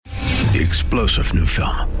The explosive new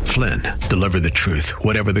film, Flynn, deliver the truth,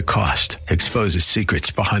 whatever the cost, exposes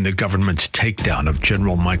secrets behind the government's takedown of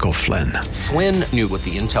General Michael Flynn. Flynn knew what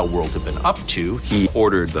the intel world had been up to. He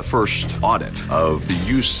ordered the first audit of the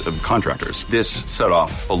use of contractors. This set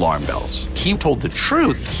off alarm bells. He told the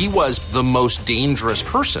truth. He was the most dangerous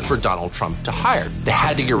person for Donald Trump to hire. They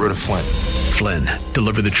had to get rid of Flynn. Flynn,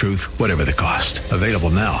 deliver the truth, whatever the cost. Available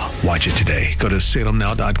now. Watch it today. Go to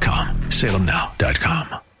salemnow.com.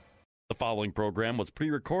 salemnow.com. The following program was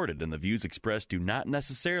pre-recorded, and the views expressed do not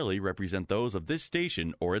necessarily represent those of this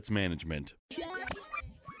station or its management.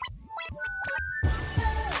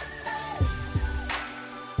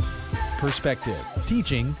 Perspective,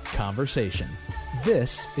 teaching, conversation.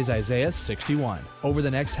 This is Isaiah 61. Over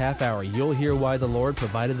the next half hour, you'll hear why the Lord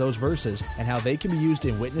provided those verses and how they can be used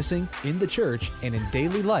in witnessing, in the church, and in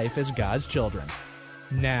daily life as God's children.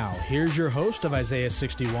 Now, here's your host of Isaiah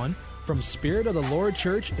 61, from Spirit of the Lord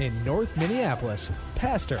Church in North Minneapolis,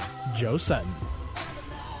 Pastor Joe Sutton.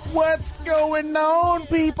 What's going on,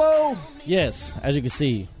 people? Yes, as you can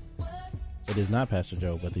see, it is not Pastor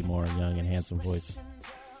Joe, but the more young and handsome voice.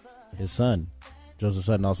 His son, Joseph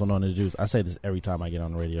Sutton, also known as Juice. I say this every time I get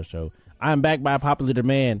on the radio show. I'm back by popular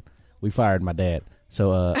demand. We fired my dad.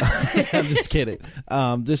 So, I'm just kidding.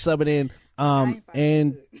 Just subbing in.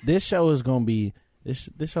 And this show is going to be, this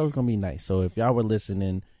show is going to be nice. So if y'all were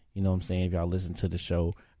listening, you know what I'm saying? If y'all listen to the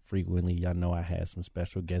show frequently, y'all know I had some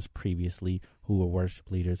special guests previously who were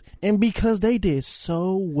worship leaders. And because they did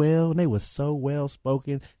so well, and they were so well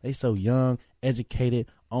spoken, they so young, educated,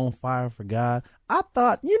 on fire for God, I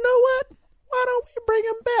thought, you know what? Why don't we bring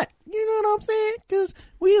them back? You know what I'm saying? Because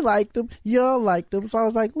we liked them. Y'all liked them. So I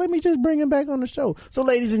was like, let me just bring them back on the show. So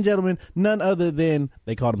ladies and gentlemen, none other than,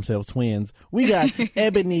 they call themselves twins, we got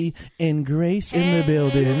Ebony and Grace in the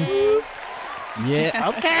building.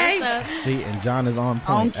 Yeah, okay. See, and John is on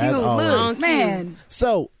point. On cue, look, man.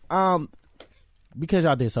 So, because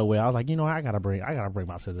y'all did so well, I was like, you know, I gotta bring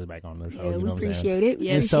my sisters back on the show. Yeah, you know we what I'm saying? appreciate it.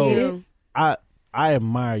 Yeah, and so I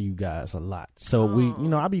admire you guys a lot. So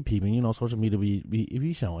I be peeping, social media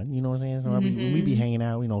be showing, you know what I'm saying? So we be hanging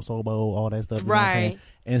out, Soul Bowl, all that stuff. You know what I'm saying?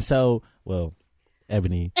 And so, well,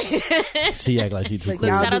 Ebony, she act like she too cool.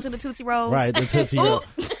 Shout out to the Tootsie Rolls. Right, the Tootsie Rolls.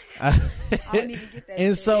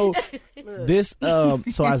 And so this, so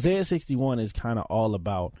Isaiah 61 is kind of all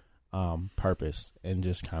about purpose and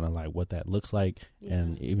just kind of like what that looks like. Yeah.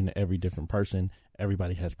 And even every different person,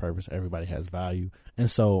 everybody has purpose, everybody has value. And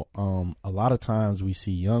so a lot of times we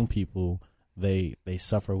see young people, they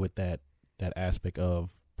suffer with that aspect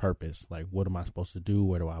of purpose. Like, what am I supposed to do?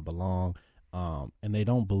 Where do I belong? And they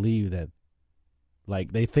don't believe that,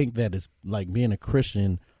 like, they think that it's like being a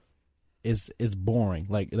Christian is boring.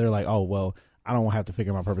 Like, they're like, oh, well, I don't have to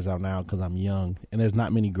figure my purpose out now because I'm young. And there's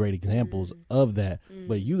not many great examples of that.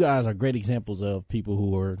 But you guys are great examples of people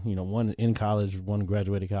who are, one in college, one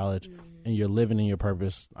graduated college, and you're living in your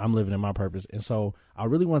purpose. I'm living in my purpose. And so I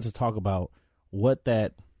really want to talk about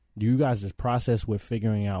do you guys' process with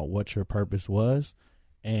figuring out what your purpose was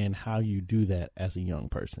and how you do that as a young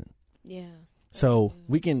person. Yeah. So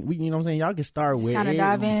we you know what I'm saying? Y'all can start with kind of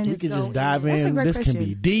dive in. We can just dive in. This question. can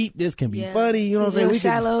be deep. This can be funny. You know what I'm saying? We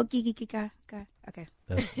shallow. Okay.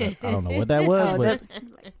 I don't know what that was, but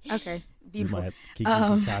okay. Beautiful.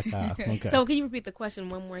 Okay. So can you repeat the question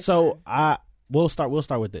one more time? So we'll start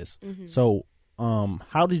with this. Mm-hmm. So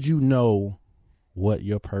how did you know what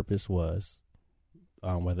your purpose was?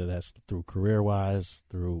 Whether that's through career wise,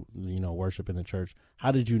 through worship in the church.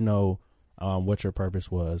 How did you know what your purpose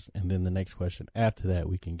was? And then the next question after that,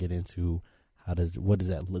 we can get into what does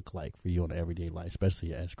that look like for you in everyday life,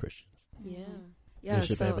 especially as Christians? Yeah.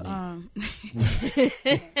 Bishop so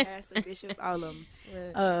Pastor Bishop, all of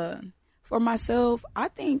them. For myself, I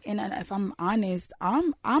think, and if I'm honest,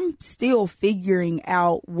 I'm still figuring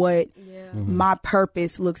out what my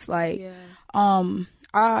purpose looks like. Yeah.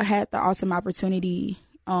 I had the awesome opportunity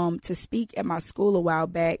to speak at my school a while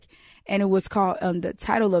back. And it was called, the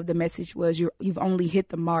title of the message was You've Only Hit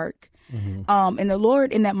the Mark. Mm-hmm. And the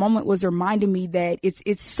Lord in that moment was reminding me that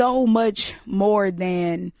it's so much more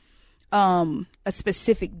than a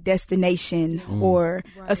specific destination or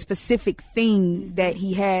a specific thing that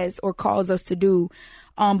he has or calls us to do.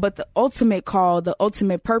 But the ultimate call, the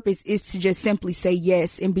ultimate purpose is to just simply say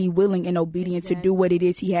yes and be willing and obedient to do what it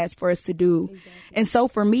is he has for us to do. Exactly. And so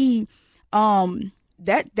for me,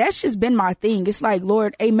 that's just been my thing. It's like,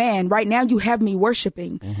 Lord, amen. Right now you have me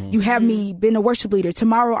worshiping. Mm-hmm. You have me been a worship leader.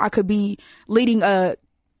 Tomorrow I could be leading a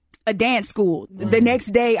a dance school. The next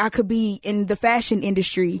day I could be in the fashion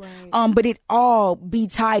industry. But it all be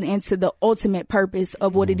tied into the ultimate purpose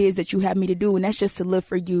of what it is that you have me to do. And that's just to live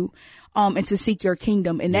for you, and to seek your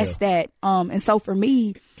kingdom. And that's that. And so for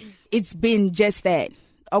me, it's been just that.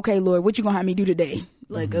 Okay, Lord, what you gonna have me do today?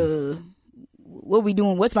 Like, what we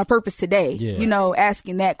doing? What's my purpose today? Yeah. You know,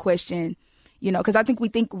 asking that question, you know, because I think we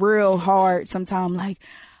think real hard sometimes, like,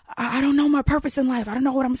 I don't know my purpose in life. I don't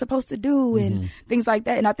know what I'm supposed to do and things like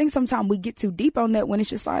that. And I think sometimes we get too deep on that when it's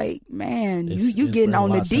just like, man, you getting on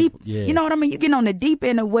the deep, you know what I mean? You getting on the deep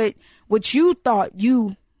end of what you thought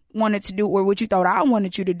you wanted to do or what you thought I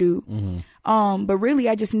wanted you to do. But really,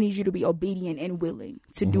 I just need you to be obedient and willing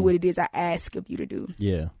to do what it is I ask of you to do.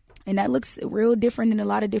 Yeah. And that looks real different in a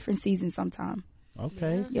lot of different seasons sometimes.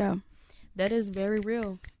 Okay. Yeah. That is very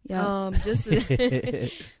real. Yeah. Just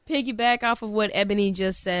to piggyback off of what Ebony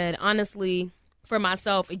just said, honestly, for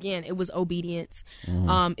myself, again, it was obedience.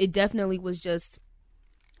 It definitely was just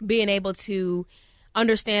being able to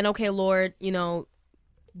understand, okay, Lord, you know,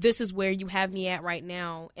 this is where you have me at right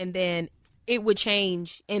now. And then it would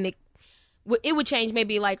change, and it would change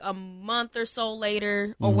maybe like a month or so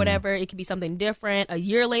later or whatever. It could be something different. A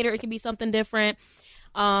year later, it could be something different.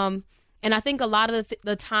 And I think a lot of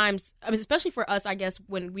the times, I mean, especially for us, I guess,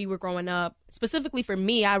 when we were growing up, specifically for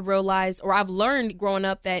me, I realized, or I've learned growing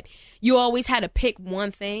up, that you always had to pick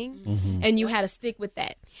one thing and you had to stick with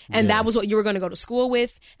that. And that was what you were going to go to school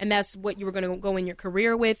with, and that's what you were going to go in your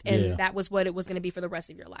career with, and that was what it was going to be for the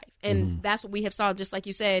rest of your life. And that's what we have saw, just like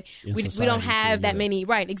you said, we don't have that many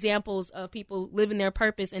examples of people living their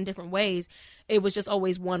purpose in different ways. It was just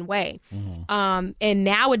always one way. And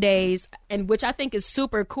nowadays, and which I think is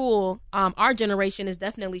super cool, our generation is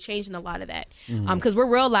definitely changing a lot of that. Because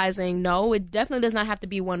we're realizing, no, it definitely does not have to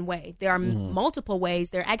be one way. There are multiple ways.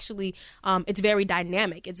 They're actually, it's very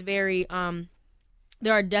dynamic. It's very,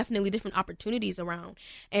 there are definitely different opportunities around.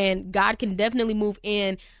 And God can definitely move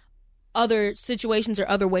in other situations or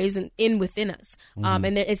other ways in within us.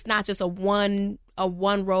 And it's not just a one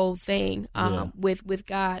role thing with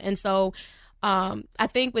God. And so, I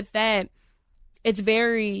think with that, it's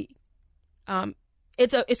very,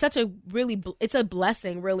 it's a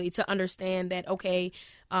blessing really to understand that, okay,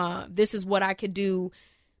 this is what I could do.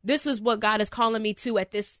 This is what God is calling me to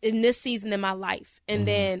in this season in my life. And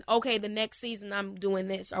then, okay, the next season I'm doing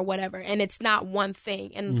this or whatever. And it's not one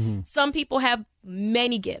thing. And some people have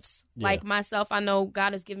many gifts. Like myself, I know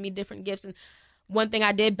God has given me different gifts. And one thing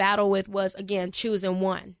I did battle with was, again, choosing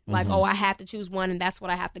one. Like, oh, I have to choose one, and that's what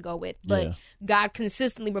I have to go with. But God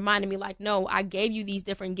consistently reminded me, like, no, I gave you these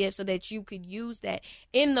different gifts so that you could use that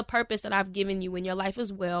in the purpose that I've given you in your life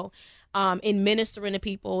as well, in ministering to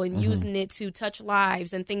people and using it to touch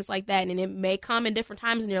lives and things like that. And it may come in different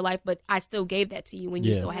times in your life, but I still gave that to you, and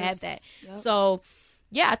you still have that. So,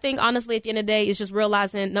 yeah, I think, honestly, at the end of the day, it's just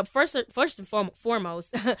realizing, first and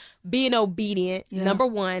foremost, being obedient, number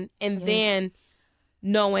one, and then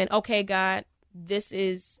knowing, okay, God, this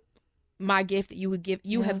is my gift that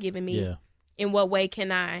you have given me. Yeah. In what way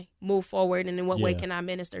can I move forward, and in what way can I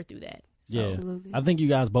minister through that? So. Absolutely. I think you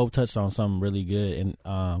guys both touched on something really good in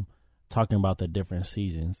talking about the different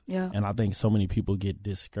seasons. Yeah. And I think so many people get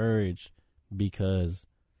discouraged because,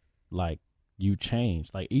 like, you change.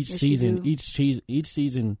 Like each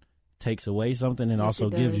season takes away something and also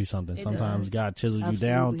gives you something. Sometimes God chisels you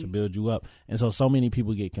down to build you up. And so many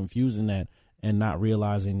people get confused in that, and not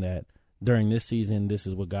realizing that during this season, this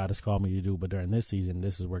is what God has called me to do, but during this season,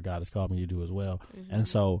 this is where God has called me to do as well. And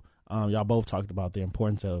so y'all both talked about the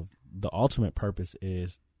importance of the ultimate purpose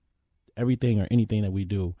is everything or anything that we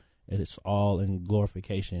do, it's all in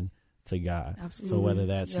glorification to God. Absolutely. So whether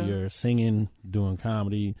that's you're singing, doing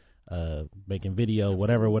comedy, making video,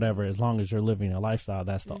 whatever, as long as you're living a lifestyle,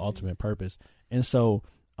 that's the ultimate purpose. And so,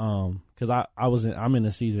 because I'm in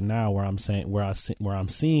a season now where I'm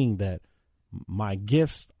seeing that my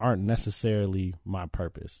gifts aren't necessarily my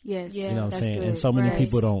purpose. Yes. You know what I'm saying? Good. And so many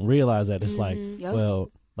people don't realize that. It's like,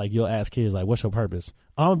 well, like you'll ask kids, like, what's your purpose?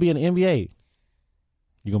 I'm going to be in the NBA.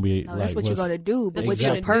 You're going to be that's what you're going to do, but what's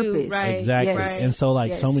your purpose? Right. Exactly. Yes. Right. And so,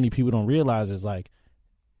 like, so many people don't realize it's like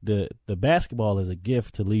the basketball is a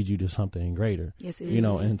gift to lead you to something greater. Yes, it is. You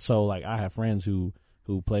know, and so, like, I have friends who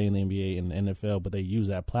play in the NBA and the NFL, but they use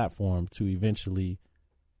that platform to eventually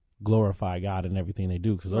glorify God in everything they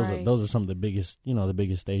do, because those are some of the biggest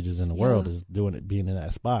stages in the world is being in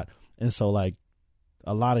that spot. And so, like,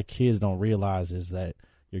 a lot of kids don't realize is that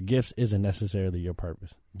your gifts isn't necessarily your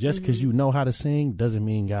purpose. Just because you know how to sing doesn't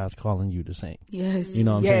mean God's calling you to sing. Yes, you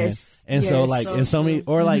know what I'm saying. And so, like, and so many,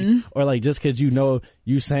 or like just because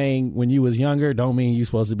you sang when you was younger, don't mean you're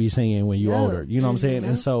supposed to be singing when you're older. You know what I'm saying.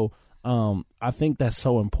 And so, I think that's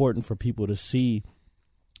so important for people to see,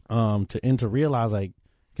 to realize, like,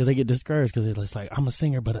 because they get discouraged because it's like, I'm a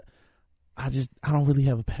singer, but I don't really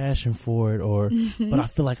have a passion for it, or but I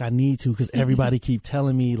feel like I need to because everybody keep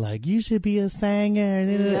telling me like you should be a singer,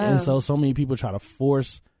 and so many people try to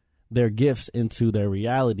force their gifts into their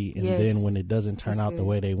reality, and then when it doesn't turn out the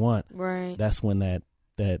way they want, that's when that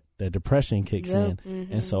depression kicks in.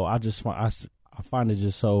 And so I find it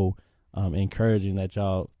just so encouraging that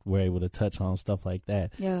y'all were able to touch on stuff like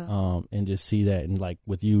that, and just see that, and like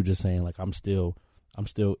with you just saying like I'm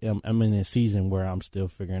in a season where I'm still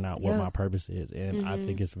figuring out what my purpose is, and I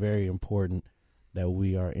think it's very important that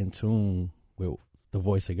we are in tune with the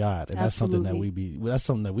voice of God, and that's something that we be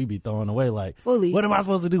throwing away. Like, fully. What am I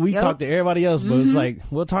supposed to do? We talk to everybody else, but it's like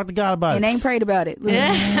we'll talk to God about it. And ain't prayed about it. Look.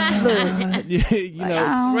 You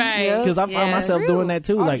know, right? Because I find myself doing that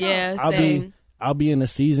too. Like, I'll be in a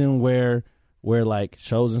season where like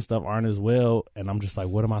shows and stuff aren't as well, and I'm just like,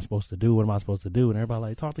 what am I supposed to do? What am I supposed to do? And everybody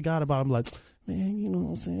like, talk to God about it. I'm like, man, you know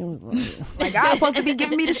what I'm saying? Like God's supposed to be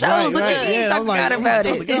giving me the shows. What you mean? Talk to God about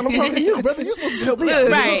it. I'm talking to you, brother. You're supposed to help me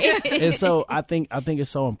out. Right. And so I think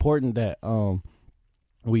it's so important that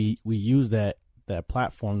we use that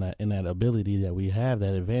platform, that and that ability that we have,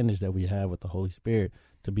 that advantage that we have with the Holy Spirit,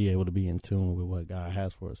 to be able to be in tune with what God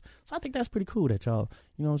has for us. So I think that's pretty cool that y'all,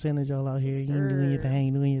 you know what I'm saying, that y'all out here, you doing your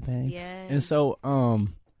thing. Yeah. And so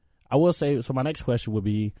I will say, so my next question would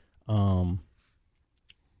be, I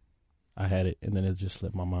had it and then it just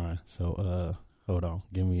slipped my mind. So hold on,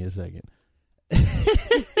 give me a second.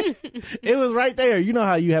 It was right there. You know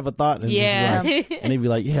how you have a thought and and they'd be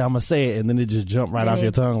like, yeah, I'm gonna say it, and then it just jumped right off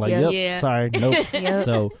your tongue like, sorry, nope.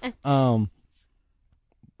 So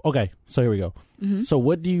okay, so here we go. So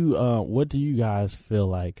what do you guys feel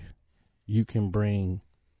like you can bring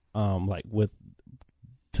like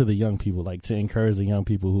to the young people, like to encourage the young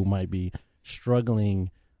people who might be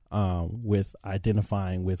struggling with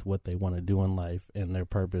identifying with what they want to do in life and their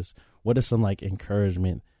purpose? What is some like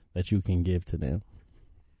encouragement that you can give to them?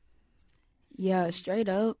 Yeah, straight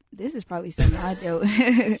up, this is probably something I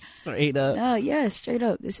do. Straight up. Yeah, straight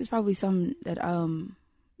up. This is probably something that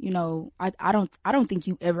you know, I don't think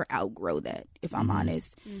you ever outgrow that, if I'm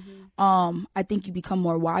honest. I think you become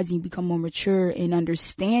more wise and you become more mature in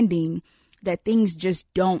understanding that things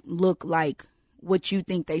just don't look like what you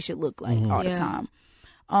think they should look like all the time.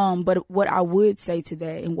 But what I would say to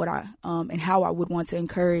that, and what I and how I would want to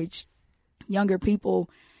encourage younger people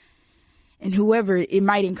and whoever it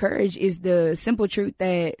might encourage, is the simple truth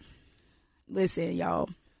that, listen, y'all,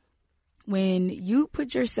 when you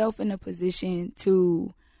put yourself in a position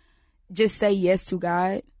to just say yes to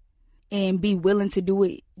God and be willing to do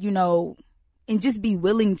it, you know, and just be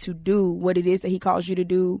willing to do what it is that he calls you to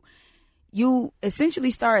do, you essentially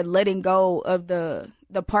start letting go of the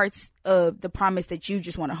parts of the promise that you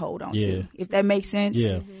just want to hold on to, if that makes sense.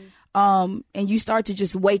 And you start to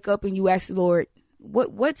just wake up and you ask the Lord,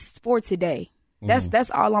 what's for today?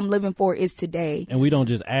 That's all I'm living for is today. And we don't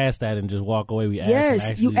just ask that and just walk away. We ask.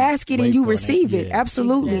 Yes, you ask it and you receive it.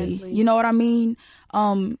 Absolutely. Exactly. You know what I mean?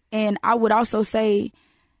 And I would also say,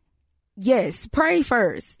 yes, pray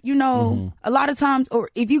first. You know, a lot of times, or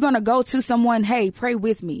if you're going to go to someone, hey, pray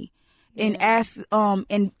with me. And ask,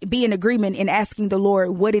 and be in agreement in asking the Lord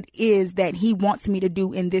what it is that he wants me to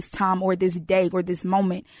do in this time or this day or this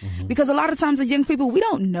moment. Because a lot of times as young people, we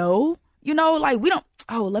don't know, you know, like we don't,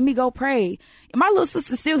 let me go pray. And my little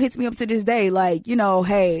sister still hits me up to this day, like, you know,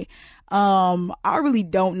 hey, I really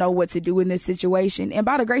don't know what to do in this situation. And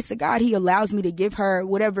by the grace of God, he allows me to give her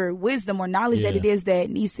whatever wisdom or knowledge that it is that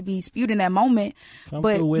needs to be spewed in that moment. Come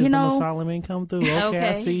but through, wisdom you know, of Solomon, come through. Okay,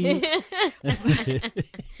 I see you.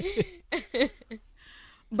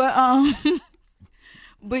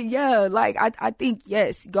 But yeah, like I think,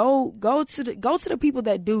 yes, go to the people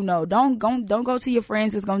that do know. Don't go to your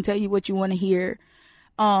friends that's gonna tell you what you want to hear.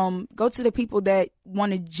 Go to the people that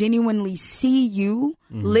want to genuinely see you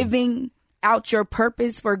living out your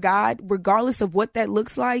purpose for God, regardless of what that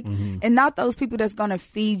looks like, and not those people that's gonna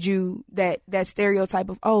feed you that stereotype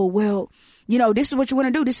of, oh, well, you know, this is what you want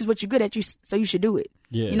to do, this is what you're good at, so you should do it.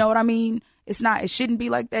 You know what I mean? It shouldn't be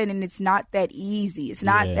like that, and it's not that easy. It's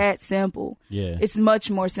not that simple. It's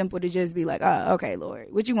much more simple to just be like, oh, okay, Lord,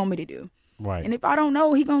 what you want me to do? Right. And if I don't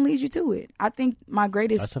know, he gonna lead you to it. I think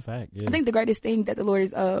that's a fact. I think the greatest thing that the Lord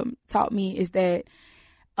has taught me is that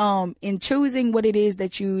in choosing what it is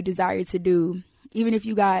that you desire to do, even if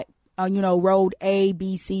you got road A,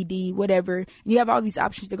 B, C, D, whatever, and you have all these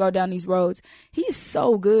options to go down these roads, he's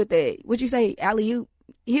so good that, what you say, alley-oop,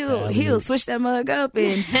 he'll switch that mug up,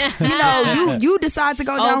 and you decide to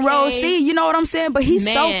go down road C. You know what I'm saying? But he's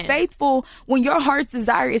so faithful. When your heart's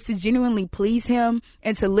desire is to genuinely please him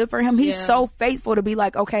and to live for him, he's so faithful to be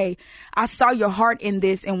like, okay, I saw your heart in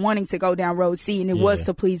this and wanting to go down road C, and it was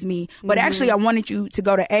to please me. But actually, I wanted you to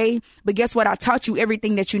go to A. But guess what? I taught you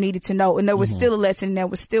everything that you needed to know, and there was still a lesson, and there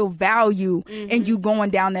was still value in you going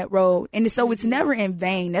down that road. And so it's never in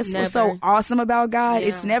vain. That's what's so awesome about God.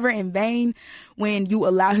 It's never in vain when you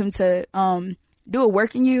allow him to do a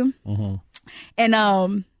work in you,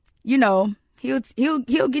 and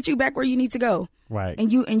he'll get you back where you need to go, right?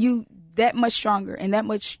 And you that much stronger and that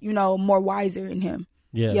much more wiser in him.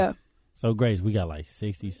 Yeah. So Grace, we got like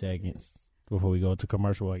 60 seconds before we go to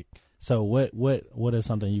commercial break. So what is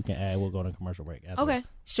something you can add? We'll go to commercial break. Okay,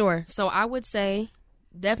 sure. So I would say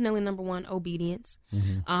definitely number one, obedience.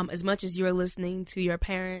 As much as you're listening to your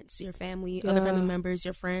parents, your family, other family members,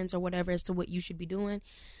 your friends, or whatever as to what you should be doing,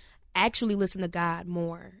 actually listen to God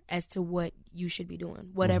more as to what you should be doing,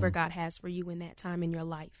 whatever God has for you in that time in your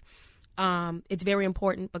life. It's very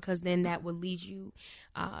important because then that will lead you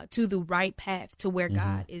to the right path to where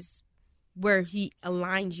God is, where he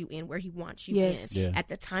aligns you in, where he wants you in, at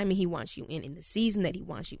the time he wants you in the season that he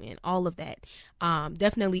wants you in, all of that.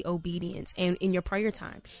 Definitely obedience. And in your prayer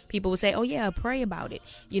time, people will say, oh yeah, pray about it,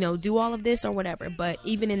 do all of this or whatever. But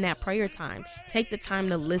even in that prayer time, take the time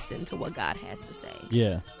to listen to what God has to say.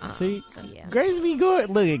 Yeah. Grace be good.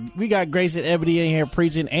 Look, we got Grace and Ebony in here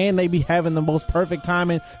preaching, and they be having the most perfect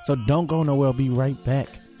timing. So don't go nowhere. I'll be right back.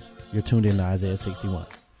 You're tuned in to Isaiah 61.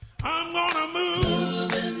 I'm gonna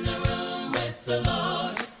move. The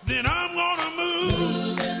Lord. Then I'm gonna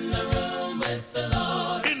move in the room with the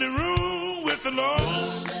Lord. In the room with the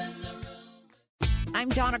Lord. I'm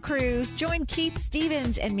Donna Cruz. Join Keith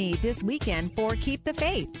Stevens and me this weekend for Keep the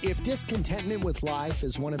Faith. If discontentment with life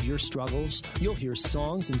is one of your struggles, you'll hear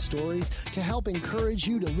songs and stories to help encourage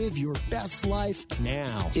you to live your best life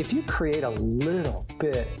now. If you create a little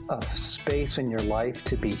bit of space in your life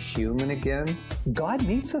to be human again, God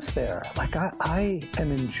meets us there. Like I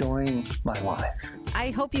am enjoying my life. I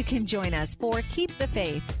hope you can join us for Keep the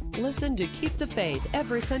Faith. Listen to Keep the Faith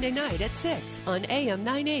every Sunday night at 6 on AM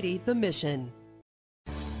 980 The Mission.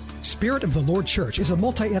 Spirit of the Lord Church is a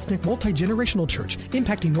multi-ethnic, multi-generational church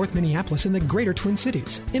impacting North Minneapolis and the greater Twin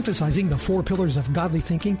Cities, emphasizing the 4 pillars of godly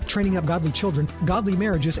thinking, training up godly children, godly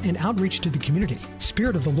marriages, and outreach to the community.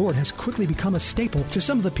 Spirit of the Lord has quickly become a staple to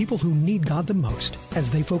some of the people who need God the most.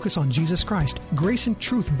 As they focus on Jesus Christ, grace and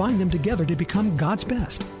truth bind them together to become God's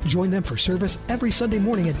best. Join them for service every Sunday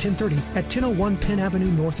morning at 10:30 at 1001 Penn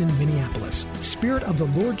Avenue North in Minneapolis. Spirit of the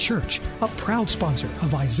Lord Church, a proud sponsor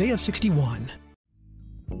of Isaiah 61.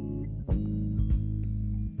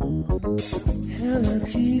 Hello,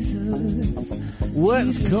 Jesus.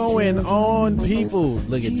 What's going on, people?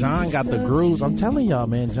 Look at John got the grooves. I'm telling y'all,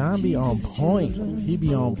 man, John be on point. He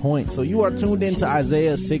be on point. So you are tuned into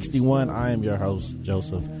Isaiah 61. I am your host,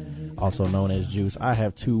 Joseph, also known as Juice. I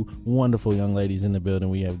have 2 wonderful young ladies in the building.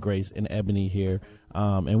 We have Grace and Ebony here.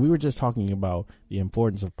 And we were just talking about the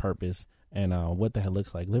importance of purpose and what the hell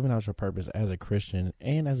looks like living out your purpose as a Christian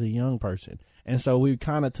and as a young person. And so we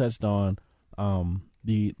kind of touched on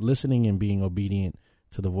the listening and being obedient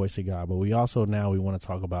to the voice of God. But we also we want to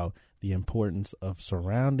talk about the importance of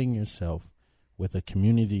surrounding yourself with a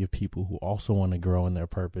community of people who also want to grow in their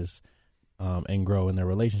purpose and grow in their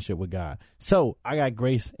relationship with God. So I got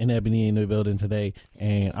Grace and Ebony in the building today,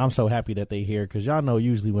 and I'm so happy that they here because y'all know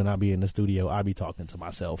usually when I be in the studio, I be talking to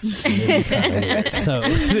myself. So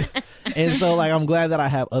I'm glad that I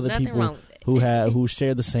have other people who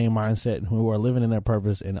share the same mindset and who are living in their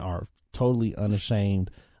purpose and are totally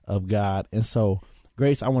unashamed of God. And so,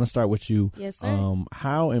 Grace, I want to start with you. Yes, sir.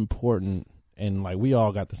 How important, and we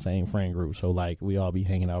all got the same friend group, so we all be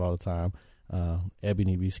hanging out all the time.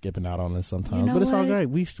 Ebony be skipping out on us sometimes, but it's all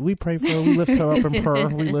good. We pray for her. We lift her up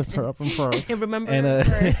in prayer. And remember,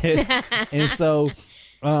 and so,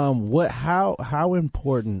 how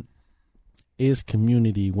important is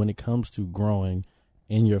community when it comes to growing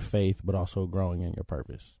in your faith, but also growing in your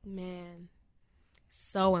purpose? Man,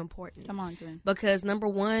 so important. Come on, Jen. Because number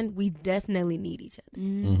one, we definitely need each other.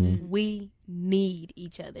 Mm-hmm. We need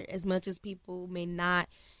each other as much as people may not,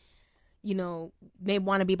 may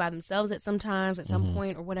want to be by themselves at some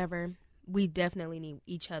point or whatever. We definitely need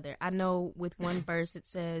each other. I know with one verse it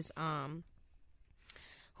says,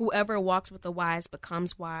 whoever walks with the wise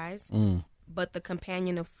becomes wise. But the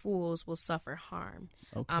companion of fools will suffer harm.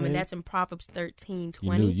 Okay. And that's in Proverbs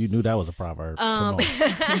 13:20. You knew that was a proverb.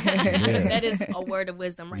 That is a word of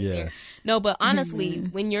wisdom right there. No, but honestly,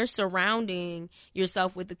 when you're surrounding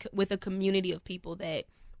yourself with a community of people that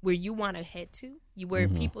where you want to head to, where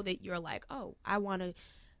people that you're like, oh, I want to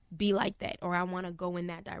be like that, or I want to go in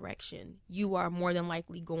that direction, you are more than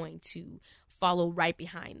likely going to follow right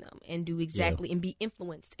behind them and do exactly and be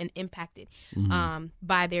influenced and impacted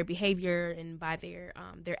by their behavior and by their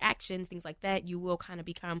actions, things like that. You will kind of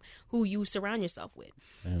become who you surround yourself with.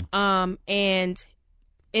 And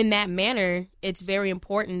in that manner, it's very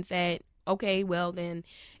important that, okay, well then,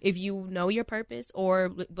 if you know your purpose,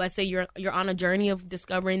 or let's say you're on a journey of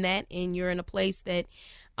discovering that, and you're in a place that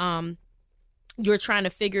you're trying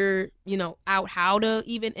to figure, out how to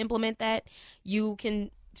even implement that, you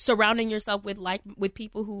can surrounding yourself with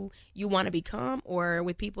people who you want to become, or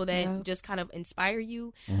with people that just kind of inspire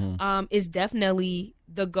you, is definitely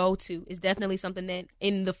the go-to. Is definitely something that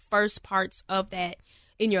in the first parts of that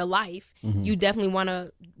in your life, you definitely want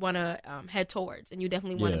to head towards, and you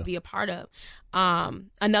definitely want to be a part of.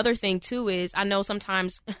 Another thing too is, I know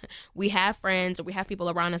sometimes we have friends or we have people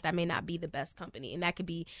around us that may not be the best company, and that could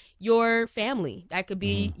be your family, that could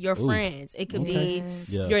be your friends, it could be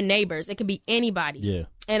your neighbors, it could be anybody.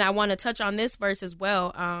 And I want to touch on this verse as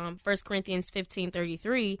well, 1 Corinthians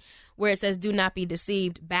 15:33, where it says, "Do not be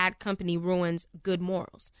deceived. Bad company ruins good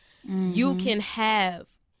morals."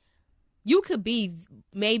 You could be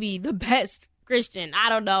maybe the best Christian, I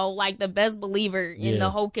don't know, like the best believer in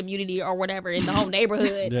the whole community or whatever, in the whole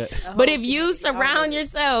neighborhood. But if you surround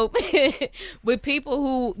yourself with people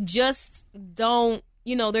who just don't,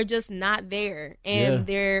 they're just not there, and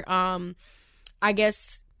they're, I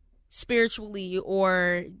guess, spiritually,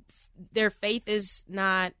 or their faith is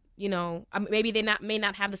not, maybe they may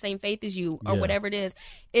not have the same faith as you, or whatever it is,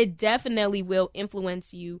 it definitely will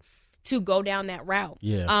influence you to go down that route.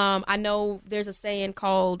 I know there's a saying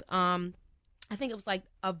called, I think it was like,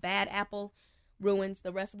 a bad apple ruins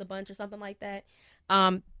the rest of the bunch, or something like that.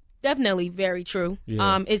 Definitely very true.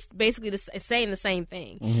 It's basically it's saying the same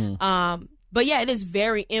thing. But yeah, it is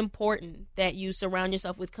very important that you surround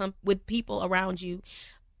yourself with people around you,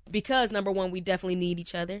 because number one, we definitely need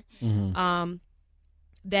each other.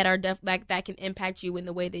 That are that can impact you in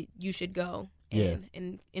the way that you should go.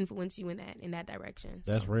 And influence you in that direction.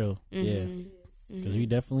 That's real. Because you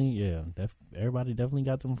definitely, everybody definitely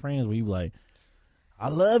got them friends where you like, I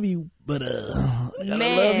love you, but I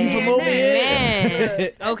gotta love you from over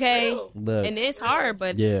here. Okay. And it's hard,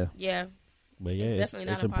 but But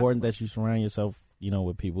it's important that you surround yourself,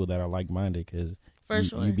 with people that are like minded, because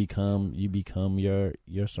you become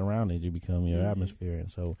your surroundings, you become your atmosphere. And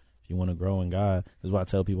so if you want to grow in God, this is what I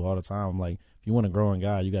tell people all the time. I'm like, if you want to grow in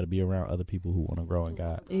God, you got to be around other people who want to grow in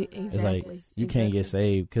God. Exactly. It's like, you can't get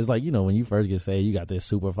saved, because when you first get saved, you got this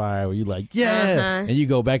super fire where you like, and you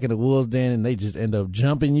go back in the wolves den and they just end up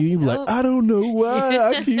jumping you. You be like, I don't know why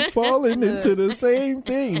I keep falling into the same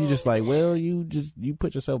thing. You just like, well, you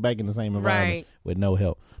put yourself back in the same environment with no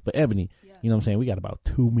help. But Ebony, you know what I'm saying? We got about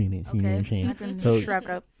 2 minutes. You know what I'm saying? So wrap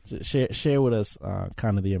it up. Share with us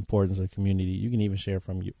kind of the importance of community. You can even share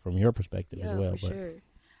from your perspective as well. For sure.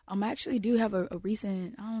 I actually do have a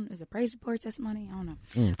recent, is it praise report, testimony? I don't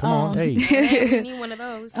know. Come on, hey. We need one of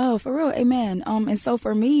those. Oh, for real, amen. And so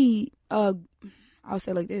for me, I'll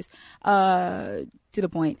say like this, to the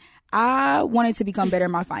point, I wanted to become better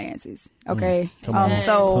in my finances. Okay. Come on.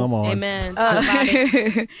 Amen.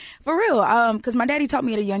 For real. Because my daddy taught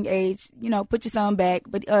me at a young age, put your son back,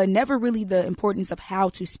 but never really the importance of how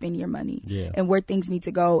to spend your money and where things need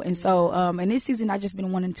to go. And so, in this season, I just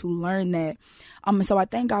been wanting to learn that. And so I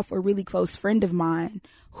thank God for a really close friend of mine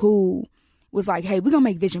who was like, hey, we're going to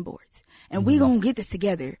make vision boards and we're going to get this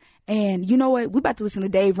together. And you know what? We about to listen to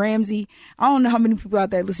Dave Ramsey. I don't know how many people out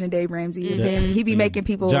there listen to Dave Ramsey. He be making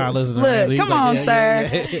people look. Come on, sir.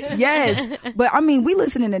 Yes. But we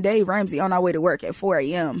listening to Dave Ramsey on our way to work at 4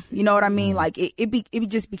 a.m. You know what I mean? Like it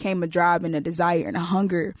just became a drive and a desire and a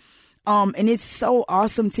hunger. And it's so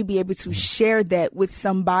awesome to be able to share that with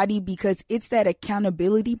somebody, because it's that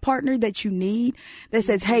accountability partner that you need that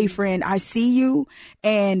says, hey, friend, I see you.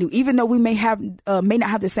 And even though we may not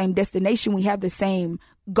have the same destination, we have the same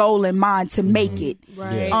goal in mind to make it.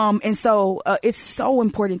 Right. And so it's so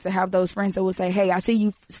important to have those friends that will say, hey, I see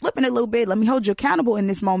you slipping a little bit. Let me hold you accountable in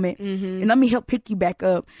this moment and let me help pick you back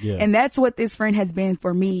up. And that's what this friend has been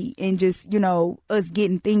for me, and just, us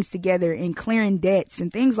getting things together and clearing debts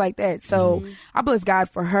and things like that. So I bless God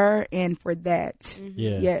for her and for that.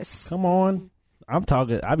 Yes. Come on. I'm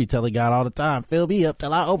talking, I be telling God all the time, fill me up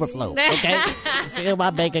till I overflow. Okay? Fill my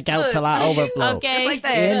bank account till I overflow. Okay. Like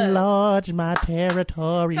that. Enlarge my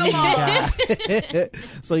territory. God.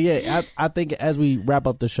 So I think as we wrap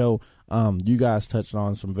up the show, you guys touched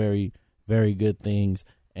on some very, very good things,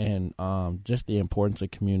 and just the importance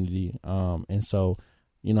of community. And so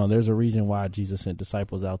You know, there's a reason why Jesus sent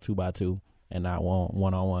disciples out 2 by 2 and not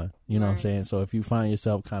one-on-one. You know what I'm saying? So if you find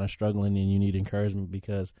yourself kind of struggling and you need encouragement,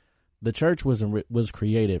 because the church was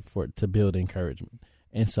created to build encouragement.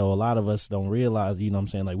 And so a lot of us don't realize, you know what I'm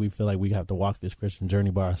saying, like we feel like we have to walk this Christian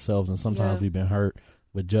journey by ourselves, and sometimes we've been hurt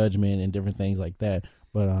with judgment and different things like that.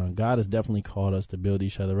 But God has definitely called us to build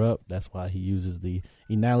each other up. That's why he uses the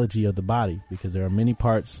analogy of the body, because there are many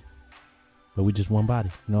parts, but we just one body.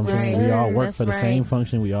 You know what I'm saying? We all work for the same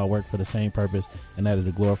function. We all work for the same purpose, and that is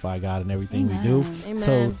to glorify God in everything we do. Amen.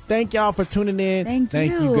 So thank y'all for tuning in.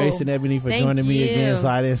 Thank you, Grace and Ebony, for joining me again, so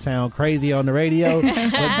I didn't sound crazy on the radio.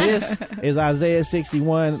 But this is Isaiah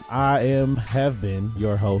 61. I have been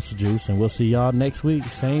your host, Juice, and we'll see y'all next week.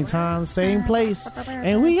 Same time, same place.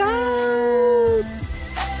 And we out.